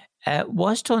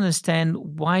 was to understand,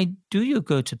 why do you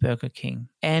go to Burger King?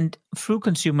 And through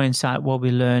consumer insight, what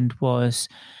we learned was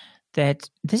that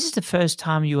this is the first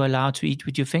time you're allowed to eat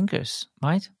with your fingers,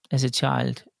 right? As a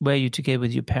child, where you're together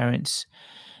with your parents.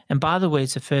 And by the way,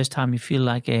 it's the first time you feel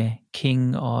like a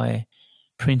king or a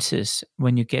princess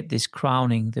when you get this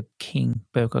crowning, the King,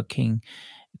 Burger King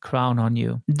crown on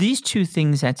you. These two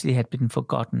things actually had been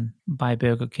forgotten by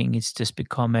Burger King. It's just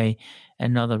become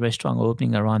another restaurant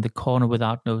opening around the corner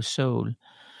without no soul.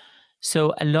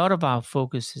 So a lot of our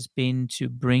focus has been to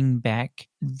bring back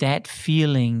that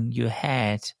feeling you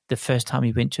had the first time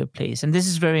you went to a place. And this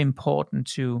is very important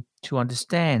to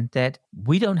understand, that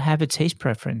we don't have a taste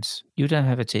preference. You don't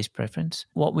have a taste preference.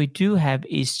 What we do have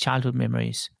is childhood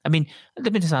memories. I mean,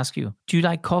 let me just ask you, do you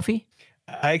like coffee?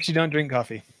 I actually don't drink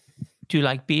coffee. Do you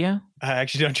like beer? I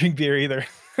actually don't drink beer either.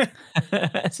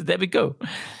 So there we go.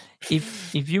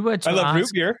 If you were to I love root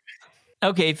beer.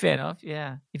 Okay, fair enough.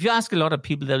 Yeah. If you ask a lot of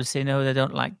people, they'll say no, they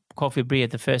don't like coffee or beer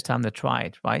the first time they try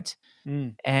it, right?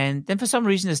 And then for some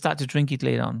reason they start to drink it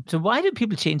later on. So why do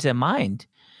people change their mind?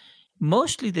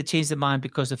 Mostly they change their mind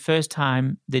because the first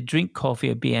time they drink coffee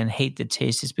or beer and hate the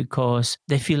taste is because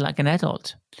they feel like an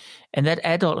adult. And that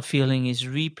adult feeling is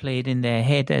replayed in their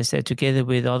head as they're together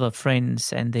with other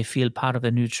friends and they feel part of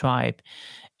a new tribe.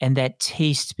 And that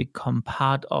taste become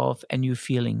part of a new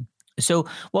feeling. So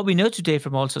what we know today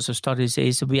from all sorts of studies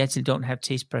is that we actually don't have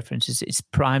taste preferences. It's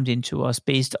primed into us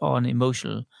based on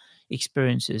emotional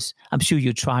experiences. I'm sure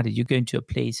you tried it. You go into a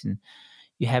place and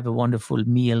you have a wonderful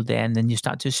meal there, and then you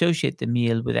start to associate the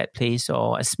meal with that place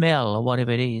or a smell or whatever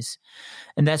it is.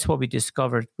 And that's what we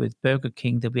discovered with Burger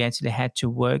King, that we actually had to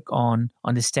work on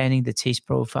understanding the taste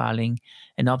profiling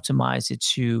and optimize it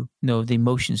to the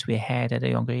emotions we had at a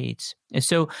younger age. And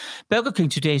so Burger King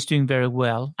today is doing very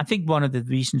well. I think one of the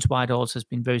reasons why it also has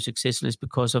been very successful is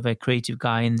because of a creative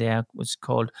guy in there, what's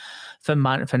called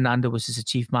Fernando, was his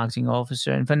chief marketing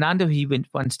officer. And Fernando, he went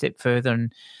one step further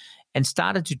and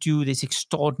started to do this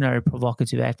extraordinary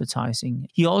provocative advertising.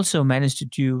 He also managed to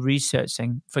do research,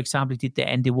 and for example, he did the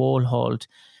Andy Warhol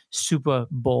Super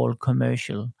Bowl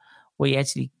commercial, where he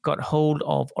actually got hold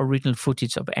of original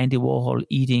footage of Andy Warhol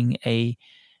eating a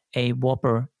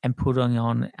Whopper and putting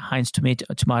on Heinz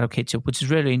tomato ketchup, which is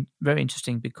really very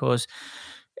interesting because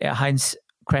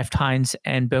Kraft Heinz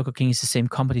and Burger King is the same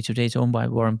company today. It's owned by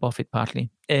Warren Buffett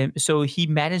partly. So he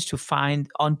managed to find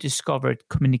undiscovered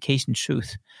communication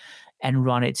truth and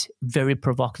run it very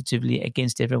provocatively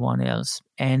against everyone else.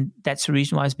 And that's the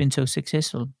reason why it's been so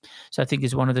successful. So I think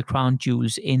it's one of the crown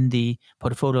jewels in the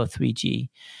portfolio of 3G.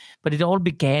 But it all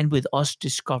began with us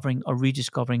discovering or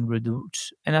rediscovering the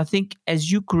roots. And I think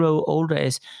as you grow older,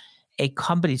 as a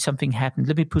company, something happened.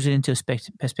 Let me put it into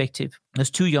perspective. There's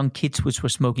 2 young kids which were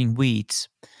smoking weeds.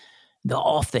 They're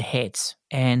off their heads.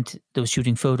 And they were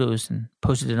shooting photos and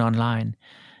posted it online.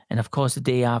 And of course, the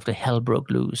day after, hell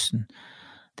broke loose. And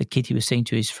the kid, he was saying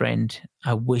to his friend,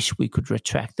 I wish we could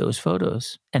retract those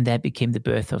photos. And that became the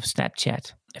birth of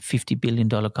Snapchat, a $50 billion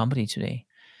company today.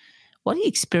 what he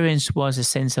experienced was a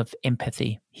sense of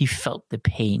empathy. He felt the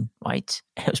pain, right?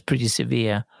 It was pretty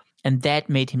severe. And that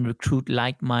made him recruit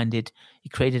like-minded. He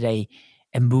created a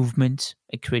movement.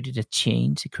 It created a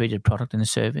change. It created a product and a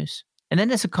service. And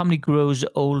then as the company grows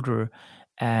older,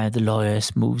 the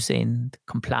lawyers moves in, the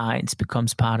compliance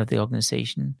becomes part of the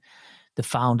organization. The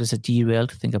founders are derailed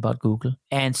to think about Google.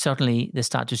 And suddenly they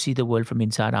start to see the world from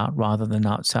inside out rather than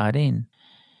outside in.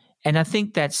 And I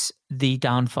think that's the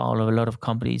downfall of a lot of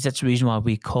companies. That's the reason why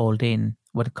we called in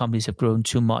when companies have grown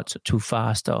too much or too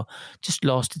fast or just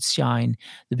lost its shine,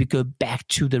 that we go back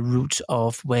to the roots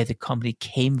of where the company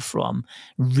came from,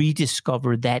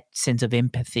 rediscover that sense of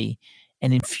empathy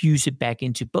and infuse it back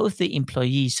into both the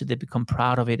employees so they become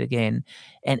proud of it again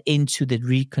and into the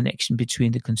reconnection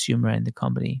between the consumer and the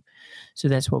company. So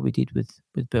that's what we did with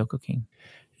Burger King.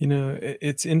 You know,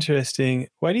 it's interesting.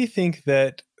 Why do you think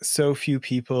that so few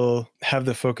people have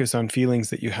the focus on feelings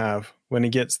that you have when it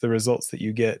gets the results that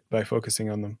you get by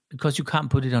focusing on them? Because you can't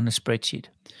put it on a spreadsheet.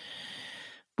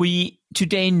 We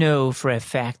today know for a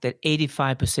fact that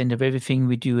 85% of everything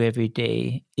we do every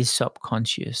day is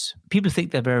subconscious. People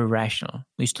think they're very rational.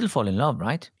 You still fall in love,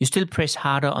 right? You still press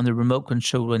harder on the remote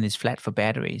control when it's flat for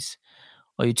batteries,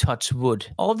 or you touch wood.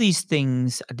 All these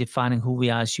things are defining who we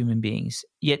are as human beings.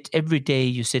 Yet every day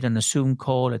you sit on a Zoom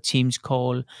call, a Teams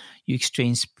call, you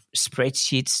exchange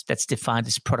spreadsheets. That's defined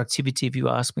as productivity if you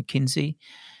ask McKinsey.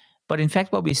 But in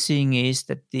fact, what we're seeing is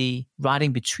that the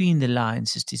writing between the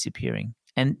lines is disappearing.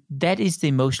 And that is the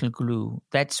emotional glue.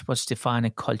 That's what's defined a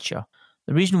culture.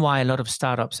 The reason why a lot of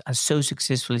startups are so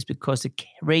successful is because they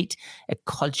create a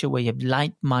culture where you have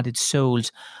like-minded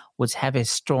souls which have a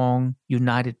strong,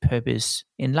 united purpose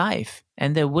in life.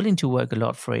 And they're willing to work a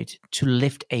lot for it, to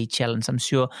lift a challenge. I'm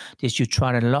sure that you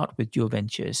tried a lot with your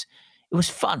ventures. It was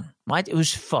fun, right? It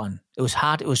was fun. It was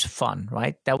hard. It was fun,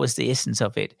 right? That was the essence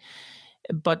of it.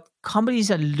 But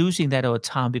companies are losing that over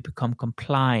time. We become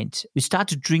compliant. We start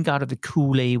to drink out of the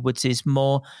Kool-Aid, which is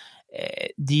more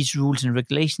these rules and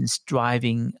regulations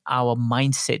driving our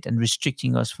mindset and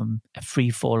restricting us from a free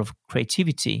fall of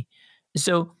creativity.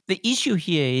 So the issue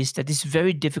here is that it's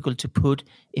very difficult to put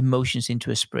emotions into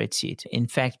a spreadsheet. In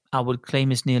fact, I would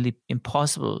claim it's nearly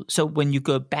impossible. So when you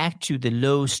go back to the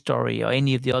Low story or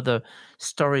any of the other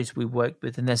stories we worked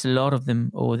with, and there's a lot of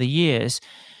them over the years,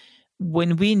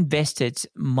 when we invested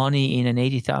money in an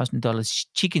 $80,000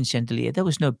 chicken chandelier, there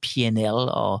was no P&L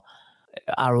or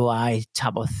ROI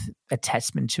type of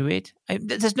attachment to it.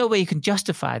 There's no way you can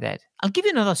justify that. I'll give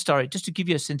you another story just to give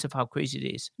you a sense of how crazy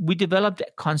it is. We developed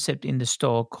a concept in the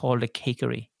store called a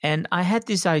cakery. And I had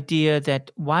this idea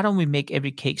that why don't we make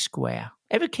every cake square?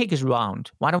 Every cake is round.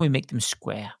 Why don't we make them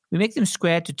square? We make them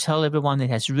square to tell everyone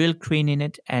it has real cream in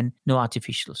it and no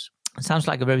artificials. It sounds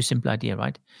like a very simple idea,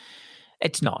 right?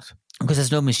 It's not. Because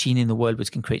there's no machine in the world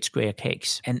which can create square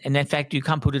cakes. And in fact, you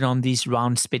can't put it on these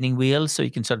round spinning wheels so you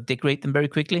can sort of decorate them very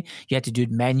quickly. You have to do it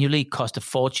manually. It costs a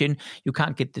fortune. You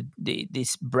can't get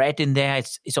this bread in there.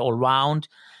 It's all round.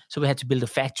 So we had to build a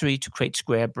factory to create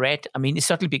square bread. I mean, it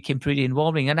suddenly became pretty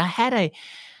involving. And I had a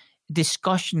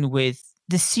discussion with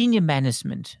the senior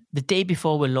management the day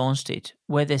before we launched it,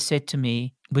 where they said to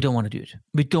me, we don't want to do it.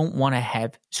 We don't want to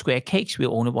have square cakes. We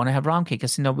only want to have round cakes. I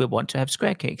said, no, we want to have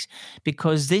square cakes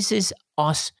because this is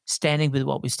us standing with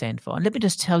what we stand for. And let me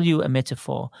just tell you a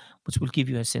metaphor which will give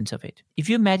you a sense of it. If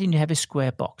you imagine you have a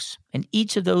square box and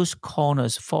each of those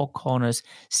corners, 4 corners,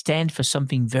 stand for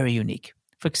something very unique.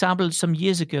 For example, some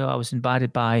years ago, I was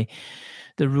invited by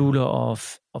the ruler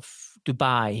of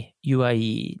Dubai,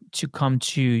 UAE, to come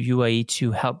to UAE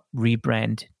to help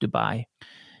rebrand Dubai.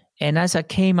 And as I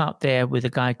came out there with a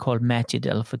guy called Majid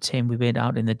Al Fatim, we went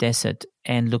out in the desert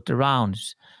and looked around.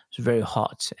 It was very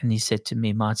hot. And he said to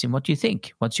me, Martin, what do you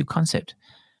think? What's your concept?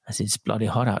 I said, it's bloody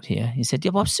hot out here. He said,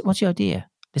 yeah, what's your idea?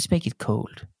 Let's make it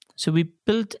cold. So we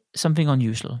built something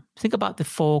unusual. Think about the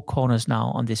 4 corners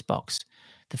now on this box.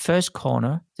 The first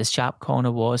corner, the sharp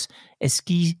corner, was a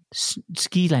ski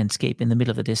landscape in the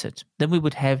middle of the desert. Then we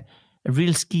would have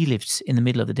real ski lifts in the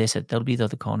middle of the desert. That'll be the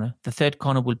other corner. The third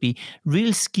corner would be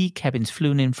real ski cabins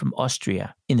flown in from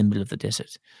Austria in the middle of the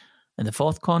desert. And the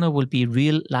fourth corner will be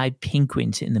real live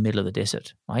penguins in the middle of the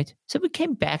desert, right? So we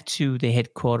came back to the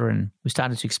headquarters and we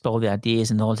started to explore the ideas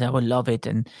and all that. I would love it.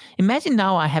 And imagine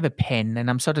now I have a pen and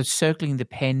I'm sort of circling the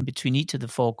pen between each of the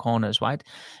 4 corners, right?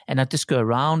 And I just go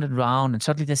around and round. And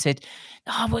suddenly they said,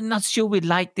 no, we're not sure we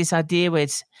like this idea where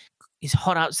it's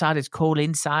hot outside, it's cold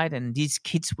inside, and these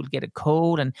kids will get a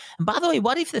cold. And by the way,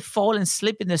 what if they fall and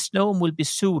slip in the snow and will be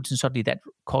sued? And suddenly that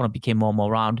corner became more and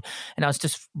more round. And I was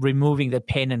just removing the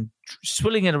pen and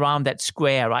swirling it around that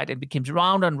square, right? It becomes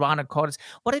round and round corners.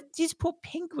 What if these poor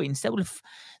penguins, they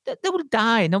will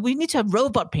die? Now we need to have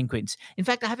robot penguins. In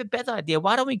fact, I have a better idea.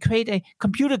 Why don't we create a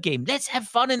computer game? Let's have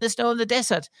fun in the snow in the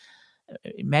desert.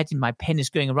 Imagine my pen is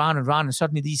going around and round, and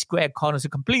suddenly these square corners are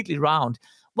completely round.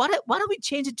 Why don't we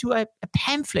change it to a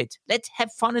pamphlet? Let's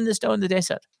have fun in the snow in the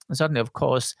desert. And suddenly, of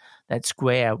course, that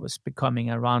square was becoming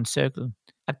a round circle.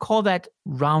 I call that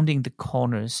rounding the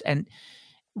corners. And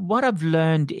what I've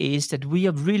learned is that we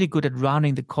are really good at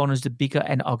rounding the corners the bigger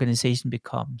an organization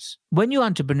becomes. When you're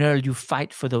entrepreneurial, you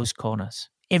fight for those corners.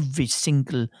 Every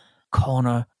single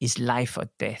corner is life or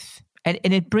death. And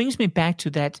it brings me back to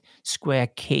that square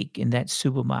cake in that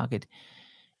supermarket.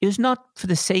 It was not for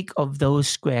the sake of those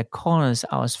square corners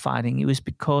I was fighting. It was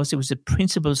because it was the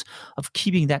principles of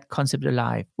keeping that concept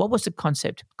alive. What was the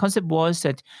concept? The concept was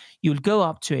that you'll go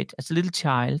up to it as a little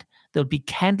child. There'll be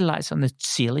candlelights on the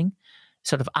ceiling,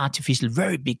 sort of artificial,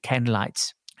 very big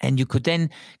candlelights. And you could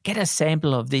then get a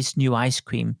sample of this new ice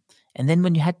cream. And then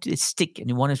when you had a stick and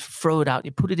you wanted to throw it out,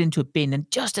 you put it into a bin. And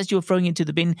just as you're throwing it into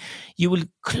the bin, you will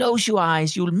close your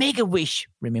eyes. You will make a wish.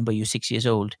 Remember, you're 6 years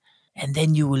old. And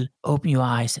then you will open your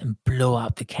eyes and blow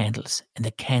out the candles. And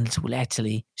the candles will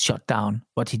actually shut down.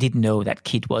 What he didn't know, that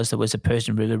kid, was there was a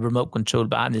person with a remote control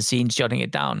behind the scenes shutting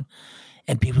it down.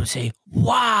 And people say,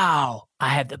 wow, I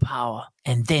have the power.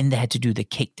 And then they had to do the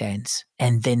cake dance.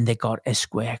 And then they got a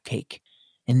square cake.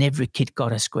 And every kid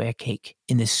got a square cake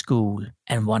in the school.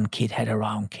 And one kid had a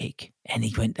round cake. And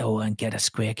he went over and get a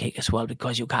square cake as well,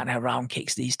 because you can't have round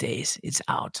cakes these days. It's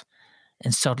out.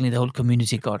 And suddenly the whole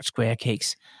community got square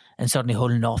cakes. And suddenly whole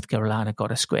North Carolina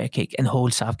got a square cake, and whole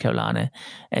South Carolina,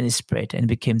 and it spread and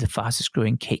became the fastest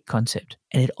growing cake concept.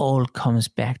 And it all comes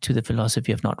back to the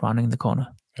philosophy of not rounding the corner.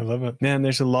 I love it. Man,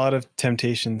 there's a lot of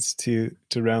temptations to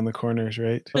round the corners,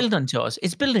 right? Built into us.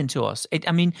 It's built into us.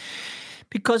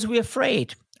 Because we're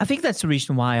afraid. I think that's the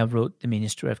reason why I wrote The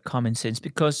Ministry of Common Sense,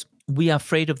 because we are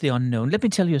afraid of the unknown. Let me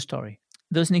tell you a story.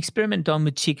 There was an experiment done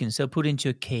with chickens. They were put into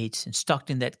a cage and stuck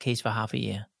in that cage for half a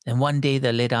year. And one day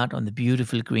they let out on the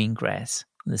beautiful green grass.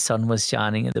 The sun was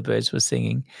shining and the birds were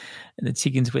singing. And the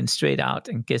chickens went straight out.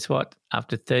 And guess what?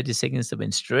 After 30 seconds, they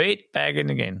went straight back in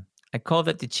again. I call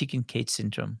that the chicken cage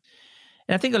syndrome.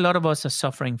 And I think a lot of us are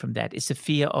suffering from that. It's the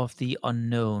fear of the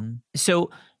unknown.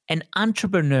 So an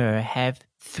entrepreneur have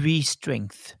 3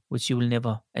 strengths, which you will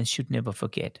never and should never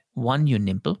forget. 1, you're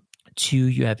nimble. 2,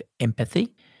 you have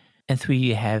empathy. And 3,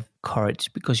 you have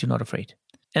courage, because you're not afraid.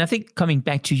 And I think coming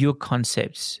back to your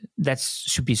concepts, that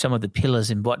should be some of the pillars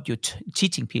in what you're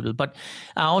teaching people. But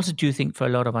I also do think for a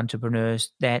lot of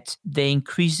entrepreneurs that they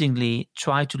increasingly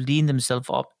try to lean themselves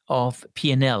up of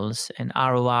P&Ls and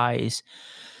ROIs.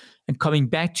 And coming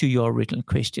back to your original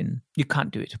question, you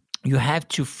can't do it. You have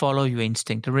to follow your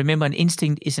instinct. And remember, an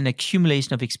instinct is an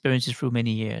accumulation of experiences through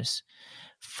many years.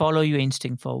 Follow your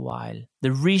instinct for a while.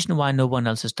 The reason why no one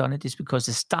else has done it is because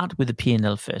they start with the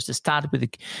P&L first. They start with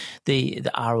the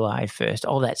ROI first,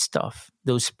 all that stuff,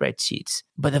 those spreadsheets.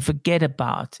 But they forget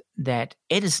about that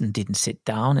Edison didn't sit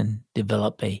down and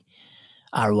develop a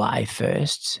ROI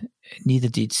first. Neither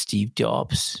did Steve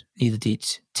Jobs. Neither did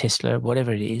Tesla,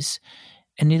 whatever it is.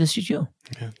 And neither should you.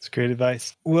 Yeah, it's great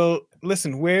advice. Well,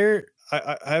 listen, I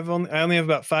only have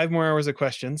about 5 more hours of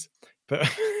questions. But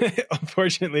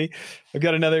unfortunately, I've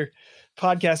got another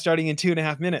podcast starting in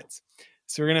 2.5 minutes.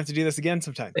 So we're going to have to do this again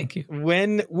sometime. Thank you.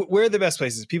 Where are the best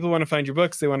places? People want to find your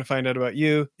books. They want to find out about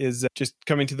you. Is just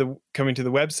coming to the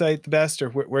website the best, or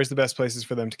where's the best places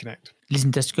for them to connect?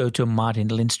 Listen, just go to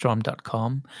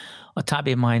martinlindstrom.com or type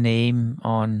in my name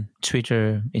on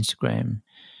Twitter, Instagram,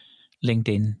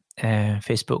 LinkedIn,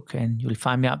 Facebook, and you'll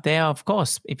find me up there. Of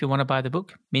course, if you want to buy the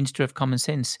book, Ministry of Common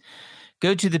Sense,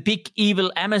 go to the big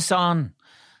evil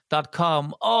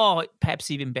Amazon.com, or perhaps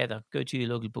even better, go to your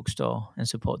local bookstore and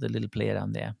support the little player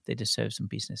down there. They deserve some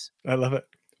business. I love it.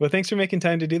 Well, thanks for making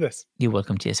time to do this. You're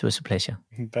welcome, Jess. It was a pleasure.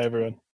 Bye, everyone.